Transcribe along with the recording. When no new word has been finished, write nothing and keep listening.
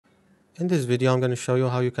In this video, I'm going to show you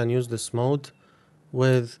how you can use this mode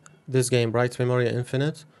with this game, Bright Memory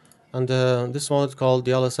Infinite. And this mode called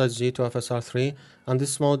DLSS-G to FSR3. And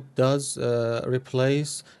this mode does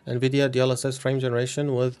replace Nvidia DLSS frame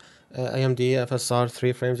generation with AMD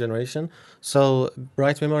FSR3 frame generation. So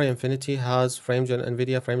Bright Memory Infinity has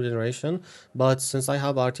Nvidia frame generation, but since I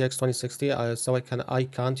have RTX 2060, I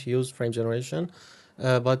can't use frame generation.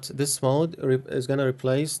 But this mode is going to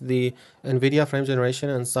replace the Nvidia frame generation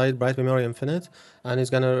inside Bright Memory Infinite, and it's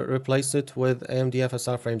going to replace it with AMD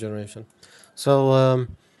FSR frame generation. So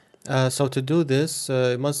to do this,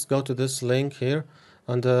 you must go to this link here,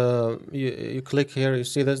 and you click here. You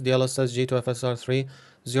see this DLSS-G to FSR3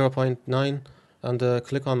 0.9, and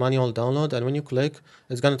click on manual download. And when you click,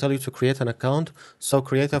 it's going to tell you to create an account. So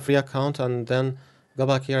create a free account, and then go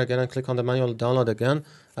back here again and click on the manual download again,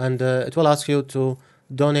 and it will ask you to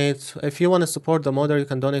donate. If you want to support the modder, you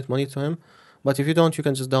can donate money to him, but if you don't, you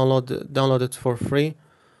can just download it for free.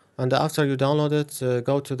 And after you download it,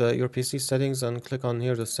 go to your PC settings and click on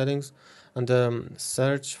here the settings, and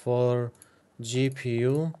search for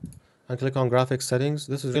GPU and click on graphics settings.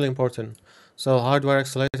 This is really important. So hardware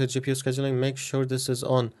accelerated GPU scheduling, make sure this is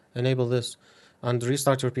on, enable this, and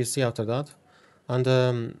restart your PC after that. And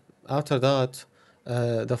after that,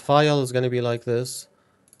 the file is going to be like this.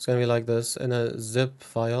 It's going to be like this in a zip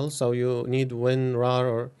file. So you need WinRAR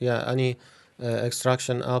or any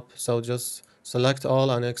extraction app. So just select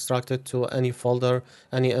all and extract it to any folder,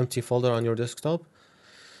 any empty folder on your desktop.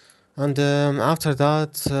 And after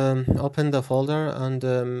that, open the folder, and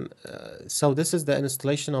so this is the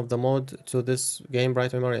installation of the mod to this game,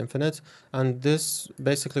 Bright Memory Infinite, and this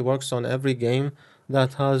basically works on every game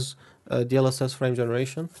that has DLSS frame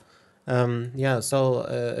generation. So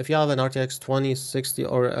if you have an RTX 2060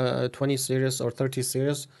 or 20 series or 30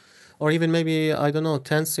 series, or even maybe, I don't know,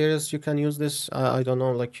 10 series, you can use this. I don't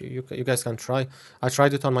know, like you guys can try. I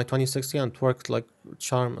tried it on my 2060 and it worked like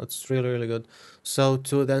charm. It's really, really good. So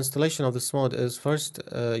to the installation of this mod is first,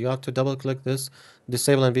 you have to double click this,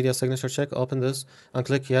 disable NVIDIA signature check, open this and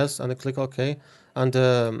click yes and click OK. And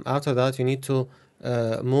after that, you need to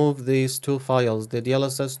move these two files, the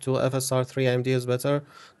DLSS to FSR3 AMD is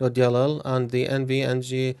better.dll and the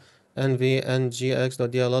nvngx.dll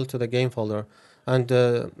to the game folder. And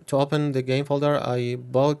to open the game folder, I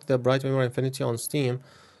bought the Bright Memory Infinity on Steam.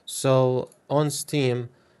 So on Steam,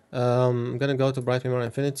 I'm gonna go to Bright Memory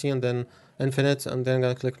Infinity and then Infinite, and then I'm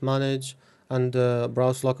gonna click Manage and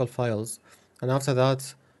browse local files. And after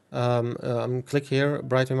that, click here,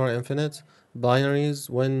 Bright Memory Infinite, binaries,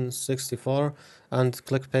 Win64, and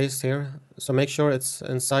click paste here. So make sure it's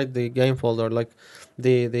inside the game folder, like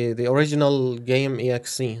the original game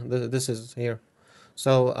exe. This is here.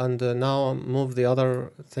 So, and now move the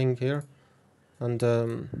other thing here, and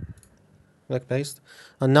click paste,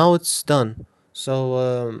 and now it's done.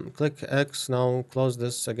 So click X, now close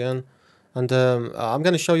this again, and I'm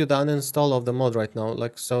gonna show you the uninstall of the mod right now.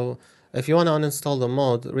 Like, so if you want to uninstall the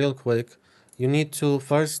mod real quick, you need to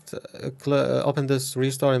first open this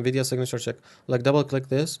restore NVIDIA signature check, like double click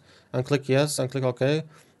this and click yes and click OK.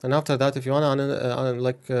 And after that, if you want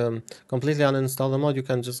to completely uninstall the mod, you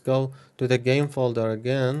can just go to the game folder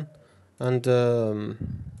again, and go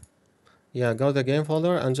to the game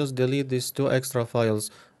folder and just delete these two extra files,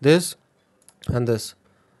 this and this.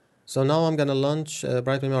 So now I'm gonna launch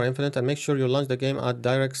Bright Memory Infinite, and make sure you launch the game at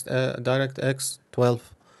DirectX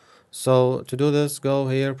 12. So to do this, go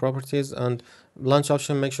here, properties, and launch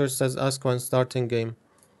option, make sure it says ask when starting game.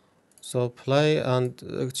 So play and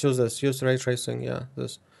choose this, use ray tracing,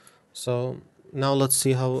 this. So now let's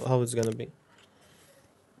see how it's gonna be.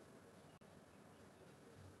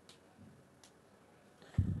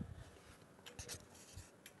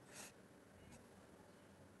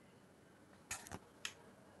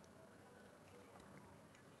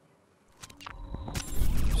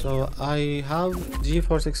 So I have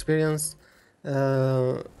GeForce Experience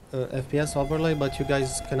FPS overlay, but you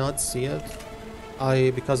guys cannot see it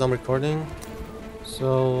because I'm recording.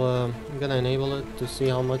 So I'm gonna enable it to see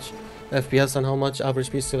how much FPS and how much average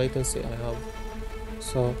PC latency I have.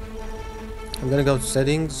 So I'm gonna go to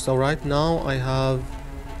settings. So right now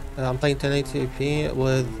I'm playing 1080p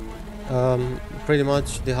with pretty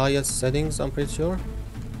much the highest settings, I'm pretty sure.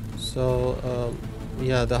 So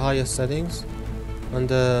the highest settings, and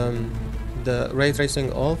the ray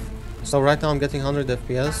tracing off. So right now I'm getting 100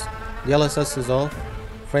 FPS, the DLSS is off,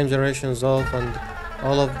 frame generation is off, and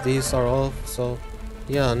all of these are off. So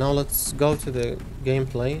now let's go to the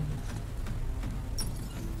gameplay.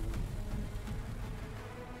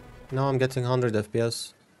 Now I'm getting 100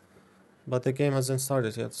 FPS, but the game hasn't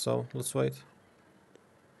started yet, so let's wait.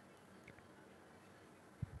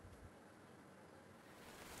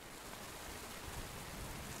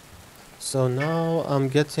 So now I'm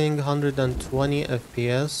getting 120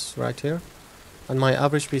 FPS right here, and my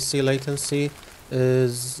average PC latency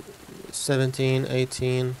is 17,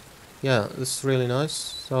 18. Yeah, this is really nice.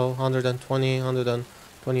 So 120,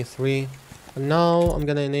 123. And now I'm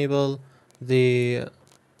gonna enable the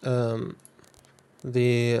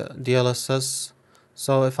DLSS.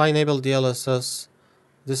 So if I enable DLSS,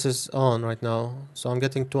 this is on right now. So I'm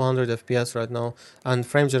getting 200 FPS right now, and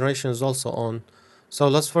frame generation is also on. So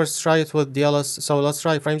let's first try it with DLSS. So let's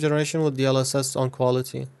try frame generation with DLSS on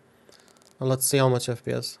quality, and let's see how much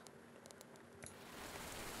FPS.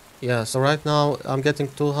 Yeah, so right now I'm getting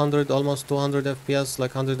 200, almost 200 FPS,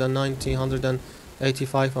 like 190,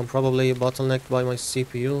 185. I'm probably bottlenecked by my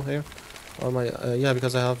CPU here, or my yeah,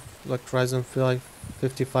 because I have like Ryzen 5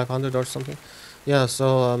 5500 or something. Yeah,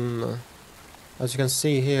 so as you can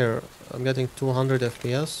see here, I'm getting 200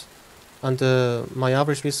 FPS, and my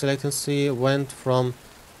average PC latency went from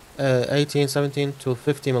 18, 17 to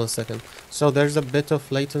 50 milliseconds. So there's a bit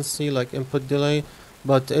of latency, like input delay,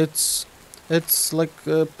 but it's like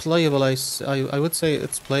playable. I would say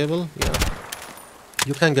it's playable. Yeah,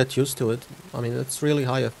 you can get used to it. I mean, it's really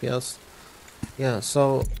high FPS. Yeah,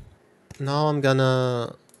 so now I'm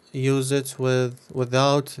gonna use it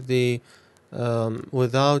without the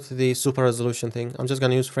super resolution thing. I'm just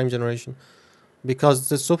gonna use frame generation, because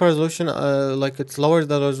the super resolution, like it's lower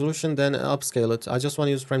the resolution, then upscale it. I just want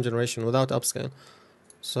to use frame generation without upscale.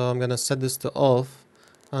 So I'm gonna set this to off,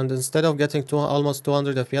 and instead of getting almost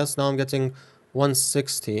 200 FPS, now I'm getting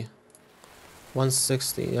 160.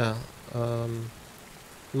 160, yeah.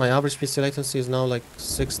 My average PC latency is now like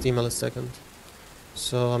 60 milliseconds.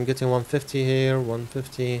 So I'm getting 150 here,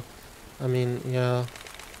 150. I mean, yeah,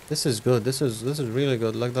 this is good. This is really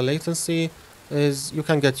good. Like the latency is, you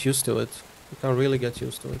can get used to it. You can really get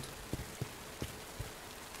used to it.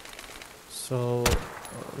 So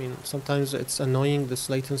I mean, sometimes it's annoying, this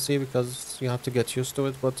latency, because you have to get used to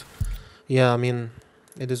it, but yeah, I mean,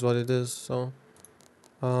 it is what it is. So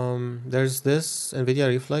there's this Nvidia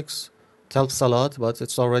Reflex. It helps a lot, but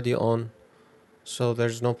it's already on, so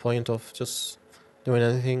there's no point of just doing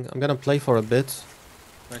anything. I'm gonna play for a bit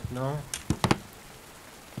right now.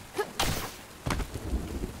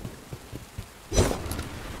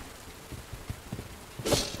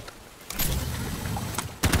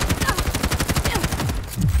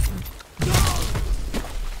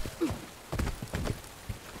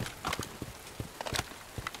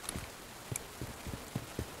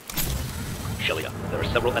 Shelia, there are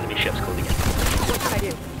several enemy ships closing in. What can I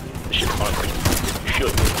do? The ships aren't green. You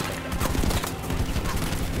should be able to take them.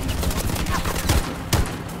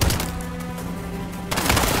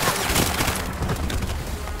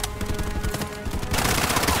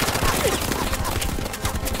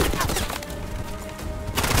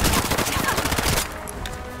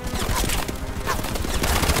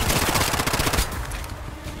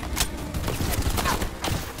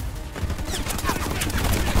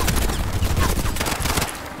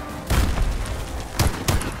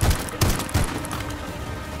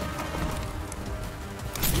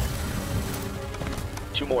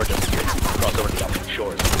 Two more demonstrated. Cross over the opposite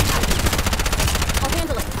shores. I'll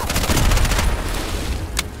handle it.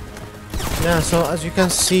 Yeah, so as you can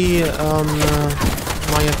see,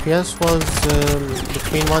 my FPS was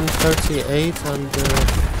between 138 and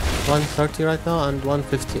 130 right now, and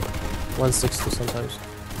 150, 160 sometimes.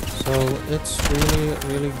 So it's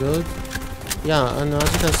really good. Yeah, and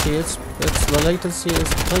as you can see, it's the latency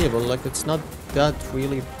is playable. Like, it's not that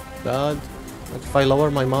really bad. Like, if I lower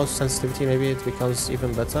my mouse sensitivity, maybe it becomes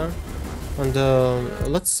even better. And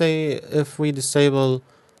let's say if we disable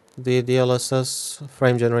the DLSS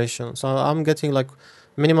frame generation, so I'm getting like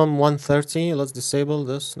minimum 130. Let's disable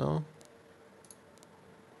this now.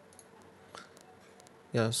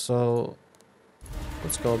 Yeah, so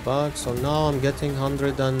let's go back. So now I'm getting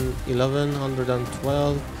 111,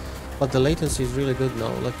 112, but the latency is really good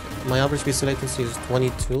now. Like, my average PC latency is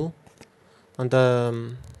 22, and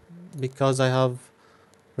because I have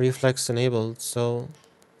reflex enabled, so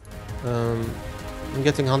I'm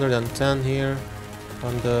getting 110 here,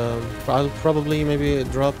 and I'll probably maybe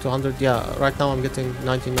drop to 100. Yeah, right now I'm getting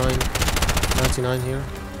 99 here,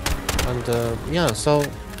 and yeah, so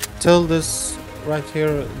till this right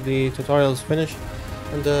here the tutorial is finished,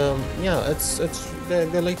 and yeah, it's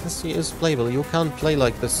the latency is playable. You can play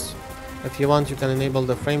like this. If you want, you can enable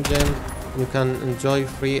the frame gen. You can enjoy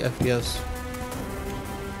free FPS.